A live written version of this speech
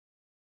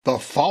The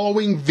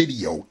following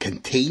video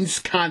contains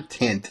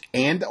content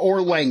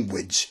and/or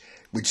language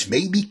which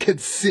may be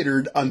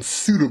considered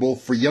unsuitable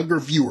for younger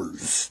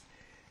viewers.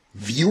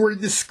 Viewer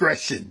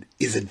discretion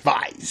is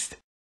advised.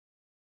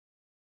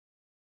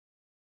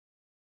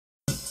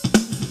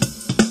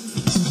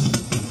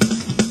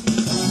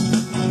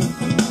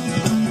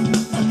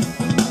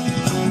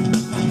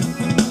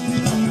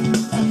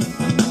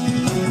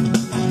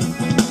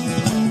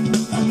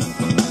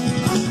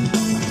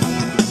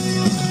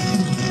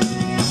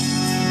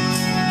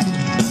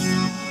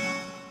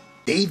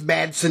 Dave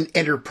Madsen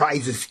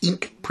Enterprises,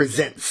 Inc.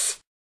 presents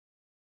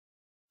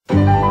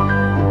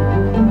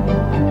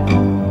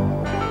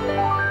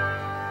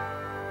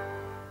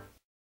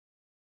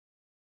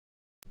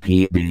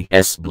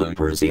PBS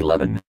Bloopers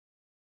 11.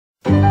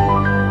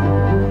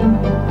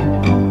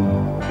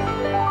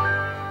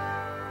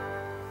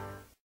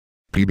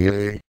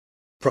 PBA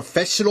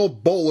Professional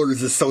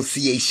Bowlers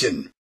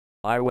Association.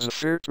 I was a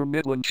Fairter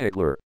Midland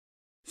Kegler.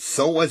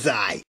 So was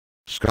I.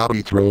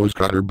 Scotty throws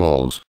gutter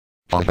balls.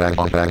 Bag,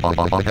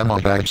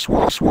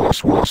 swah, swah,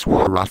 swah,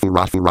 swah, raffle,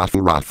 raffle,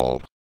 raffle,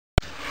 raffle.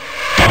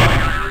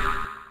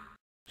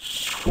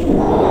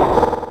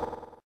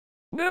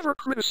 Never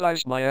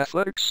criticized my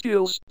athletic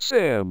skills,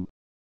 Sam.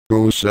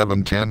 Go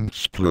 7-10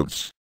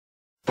 sploots.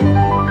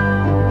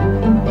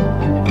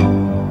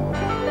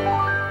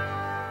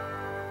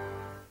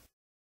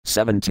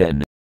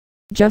 7-10.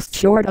 Just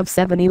short of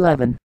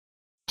 7-11.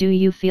 Do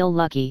you feel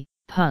lucky,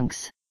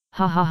 punks?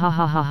 Ha ha ha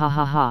ha ha ha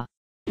ha ha.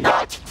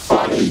 Not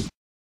funny.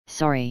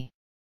 Sorry.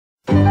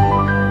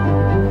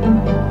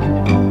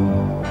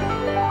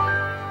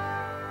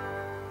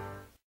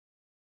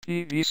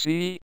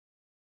 PVC?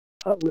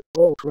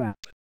 Bull crap.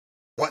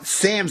 What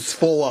Sam's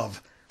full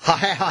of. Ha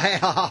ha ha ha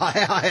ha ha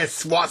ha ha,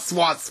 swah,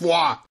 swah,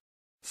 swah.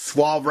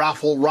 Swah,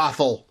 raffle,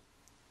 raffle.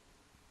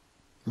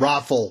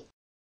 Raffle.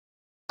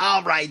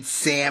 Alright,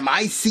 Sam,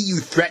 I see you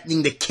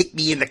threatening to kick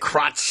me in the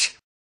crotch.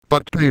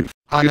 But Dave,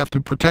 I have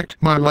to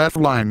protect my laugh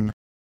line.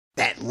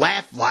 That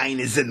laugh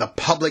line is in the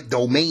public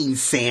domain,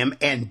 Sam,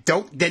 and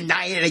don't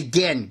deny it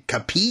again,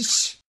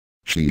 capiche?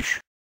 Sheesh.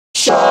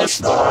 Shush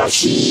the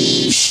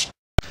sheesh.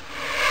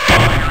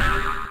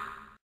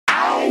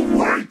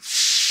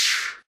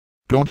 Ouch!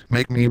 Don't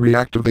make me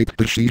reactivate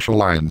the sheesh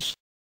alliance.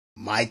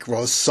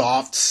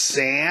 Microsoft,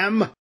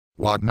 Sam?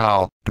 What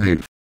now,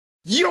 Dave?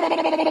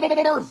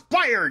 You're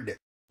fired!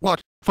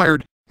 What?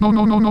 Fired? No,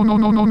 no, no, no, no,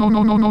 no, no, no,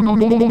 no, no, no, no,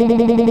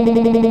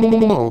 no,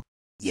 no.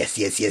 Yes,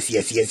 yes, yes,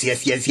 yes, yes,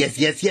 yes, yes, yes,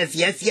 yes, yes,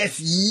 yes, yes,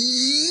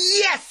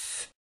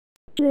 yes!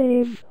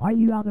 Dave, are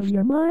you out of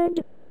your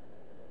mind?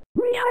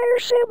 Rehire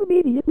Sam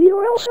immediately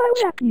or else I'll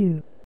zap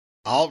you.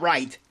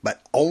 Alright,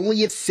 but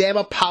only if Sam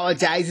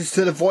apologizes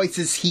to the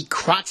voices he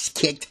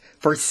crotch-kicked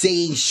for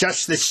saying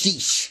shush the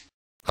sheesh.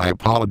 I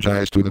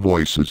apologize to the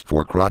voices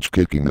for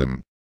crotch-kicking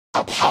them.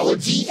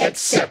 Apology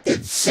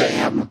accepted,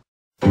 Sam.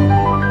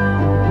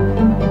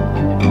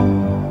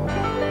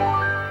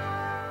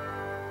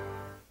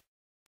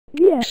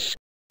 Yes.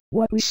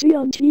 What we see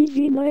on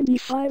TV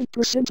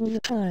 95% of the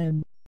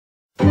time.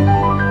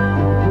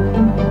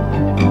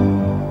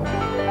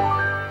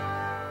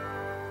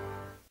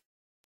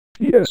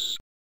 Yes.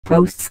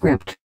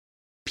 Postscript.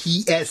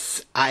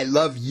 P.S. I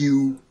love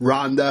you,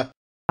 Rhonda.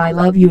 I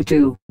love you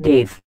too,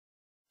 Dave.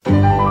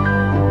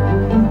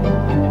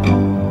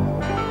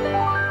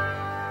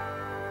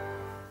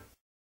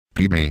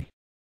 PB.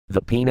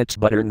 The Peanuts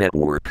Butter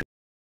Network.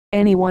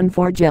 Anyone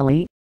for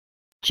jelly?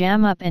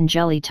 Jam up and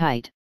jelly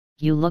tight.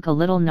 You look a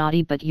little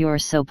naughty but you're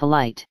so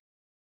polite.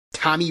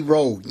 Tommy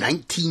Rowe,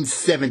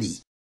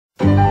 1970.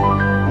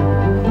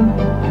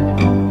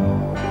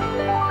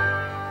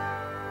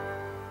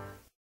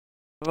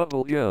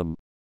 Bubble yum.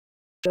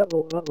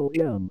 Double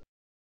yum.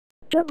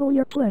 Double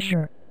your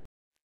pleasure.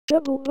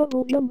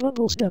 Double yum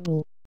bubbles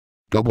double.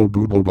 Double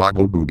booble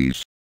bobble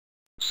boobies.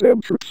 Sam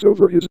trips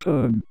over his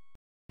tongue.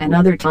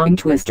 Another tongue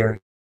twister.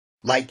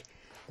 Like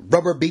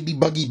rubber baby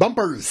buggy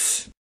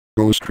bumpers.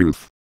 Ghost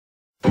truth.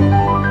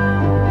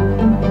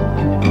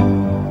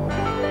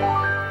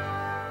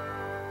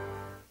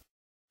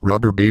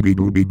 Rubber baby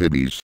booby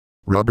bibbies.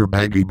 Rubber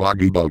baggy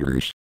boggy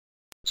buggers.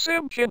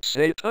 Sam can't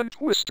say tongue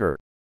twister.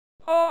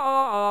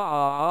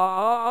 Ah.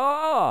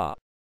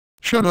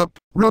 Shut up,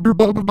 rubber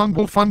bubble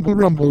bumble fumble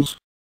rumbles.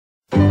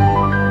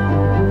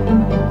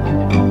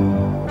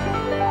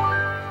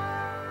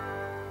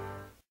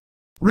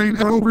 Rain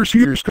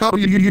overseer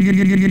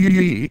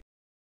Scotty.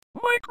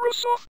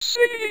 Microsoft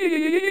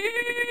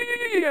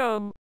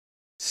Sam.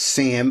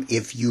 Sam,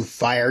 if you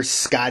fire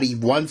Scotty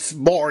once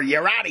more,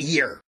 you're out of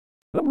here.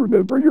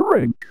 Remember your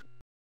rank.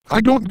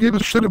 I don't give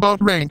a shit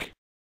about rank.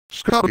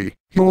 Scotty.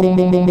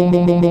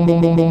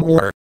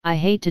 I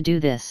hate to do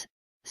this,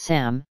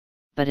 Sam,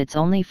 but it's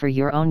only for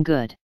your own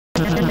good.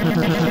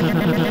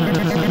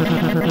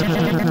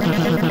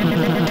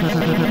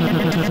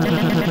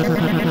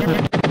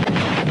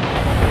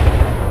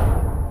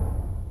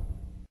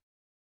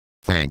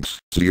 Thanks,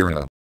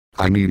 Zira.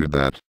 I needed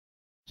that.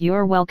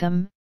 You're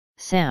welcome,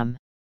 Sam.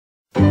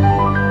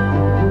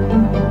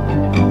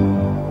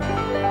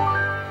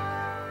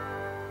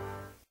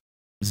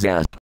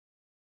 Zap.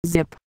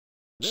 Zip.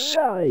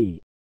 Sigh.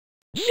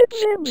 Zip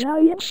zap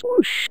zag and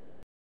swoosh.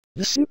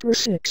 The Super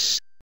 6.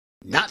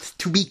 Not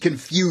to be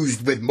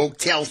confused with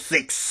Motel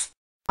 6.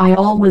 I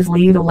always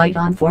leave a light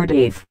on for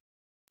Dave.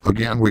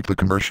 Again with the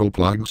commercial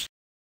plugs.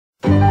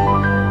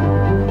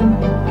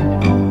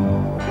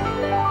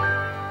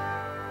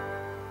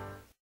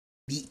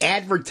 The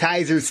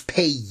advertisers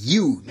pay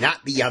you,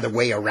 not the other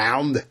way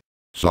around.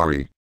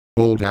 Sorry.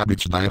 Old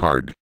habits die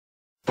hard.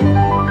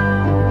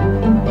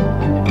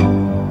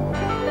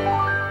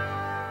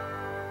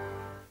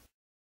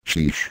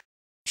 Sheesh.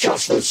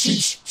 Shots for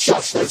sheesh,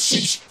 shots for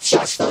sheesh,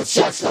 shots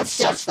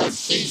for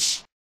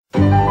sheesh.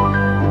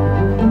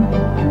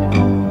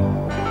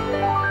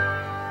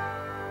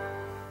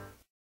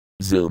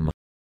 Zoom.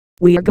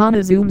 We are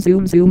gonna zoom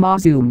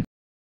zoom.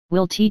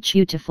 We'll teach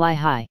you to fly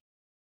high.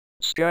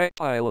 Sky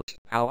pilot,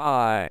 how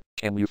high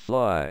can you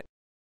fly?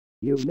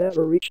 You've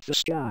never reached the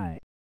sky.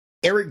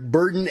 Eric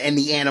Burden and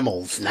the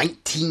Animals,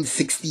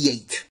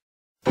 1968.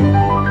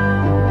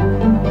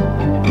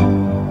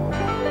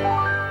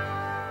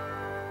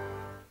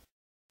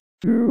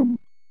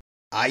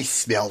 I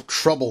smell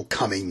trouble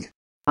coming.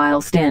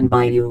 I'll stand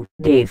by you,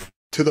 Dave.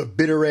 To the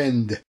bitter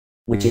end.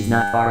 Which is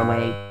not far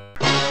away.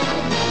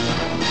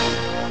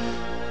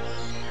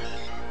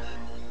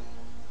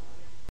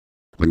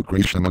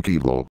 Lucretia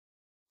McKeevo.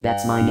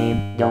 That's my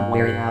name, don't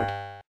wear it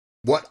out.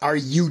 What are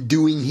you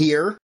doing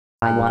here?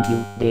 I want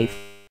you, Dave.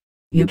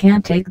 You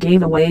can't take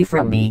Dave away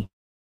from me.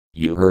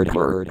 You heard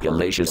her,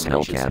 Galatius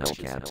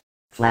Hellcat.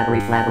 Flattery.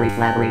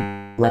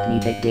 Let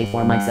me take Dave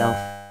for myself.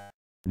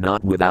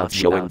 Not without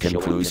showing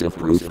conclusive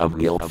proof of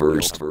guilt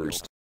first.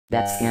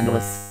 That's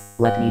scandalous.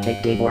 Let me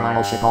take Dave or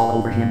I'll shit all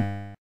over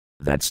him.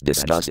 That's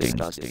disgusting.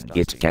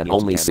 It can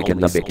only sicken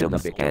the victim,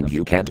 and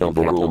you can't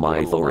overrule my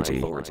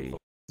authority.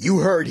 You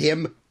heard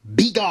him.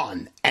 Be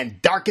gone,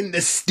 and darken the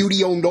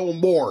studio no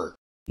more.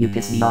 You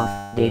piss me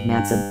off, Dave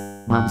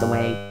Manson. Mom's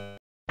away.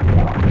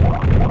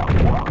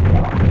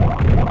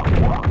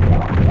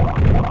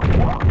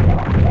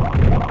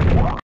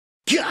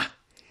 Gah!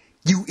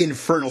 You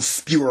infernal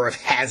spewer of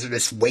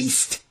hazardous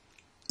waste.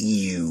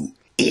 Ew.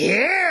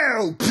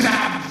 Ew!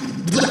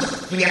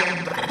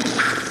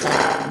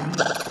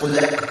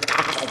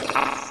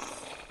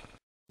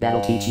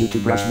 That'll teach you to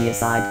brush me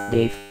aside,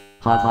 Dave.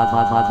 Hot.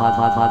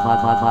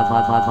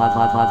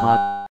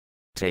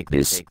 Take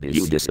this,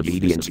 you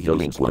disobedient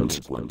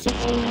delinquent.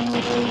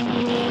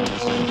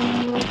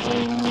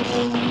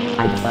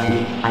 I define you.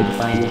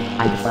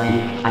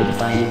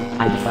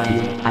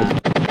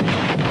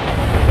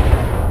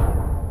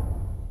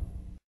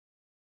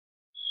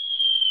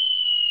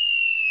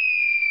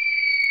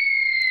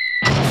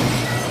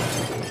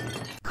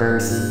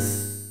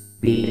 Curses.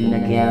 Beaten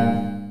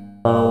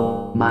again.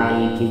 Oh,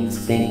 my aching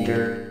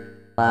sphincter.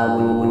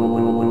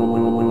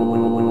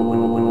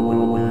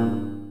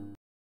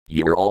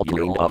 You're all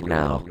cleaned up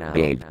now,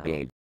 babe.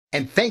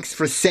 And thanks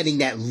for sending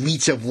that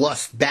leech of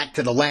lust back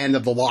to the land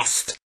of the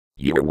lost.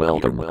 You're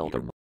welcome.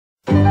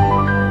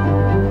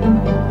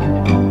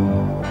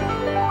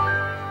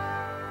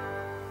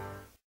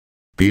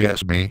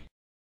 BS me.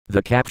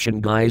 The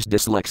caption guy's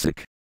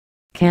dyslexic.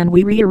 Can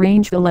we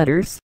rearrange the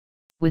letters?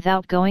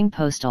 Without going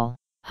postal.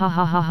 Ha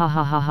ha ha ha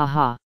ha ha ha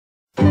ha.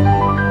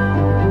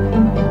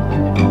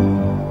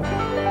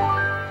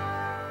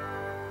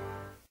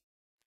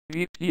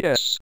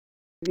 BPS.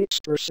 Beats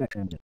per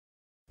second.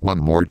 One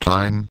more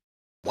time.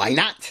 Why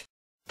not?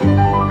 The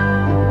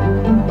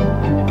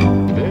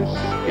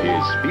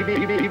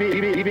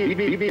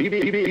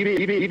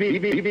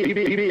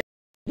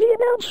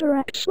announcer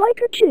acts like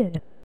a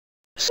kid.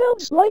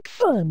 Sounds like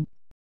fun.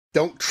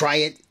 Don't try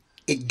it.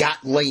 It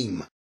got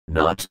lame.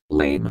 Not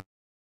lame.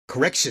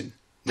 Correction.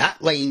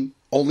 Not lame,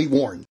 only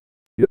warned.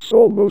 It's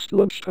almost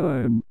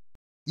lunchtime.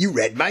 You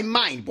read my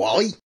mind,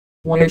 Wally.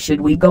 Where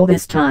should we go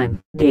this time,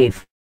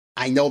 Dave?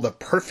 I know the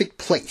perfect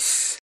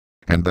place.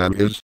 And that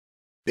is?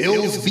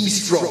 Bill's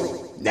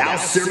Bistro, now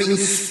serving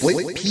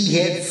split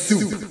P-Head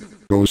soup.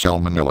 Go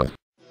Salmonella.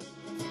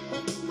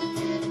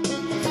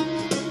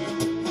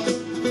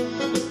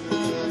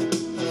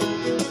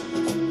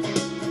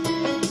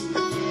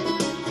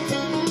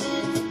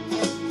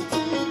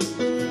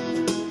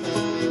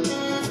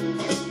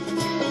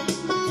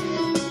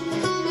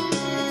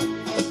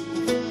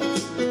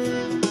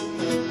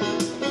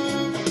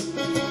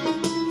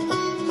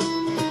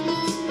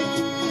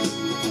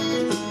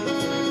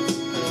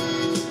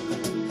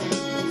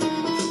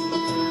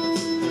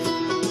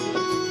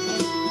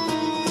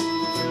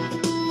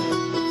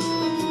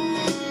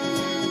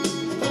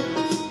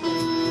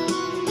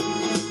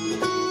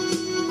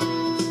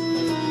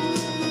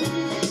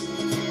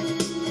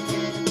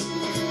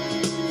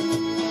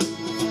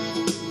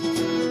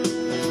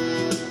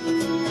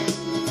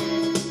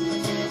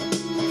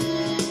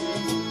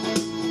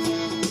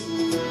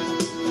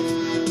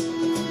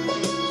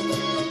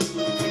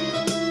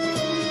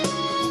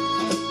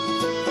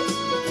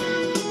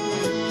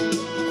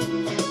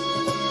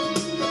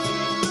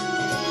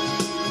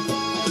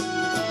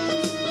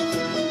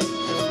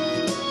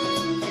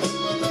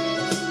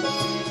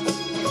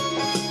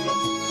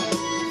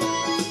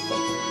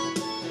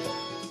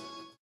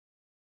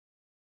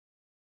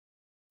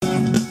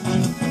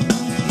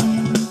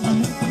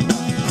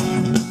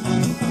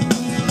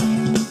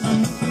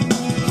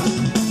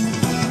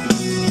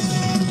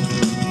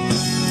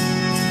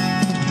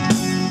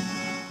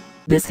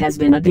 This has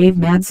been a Dave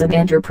Madsen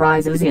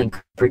Enterprises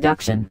Inc.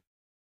 production.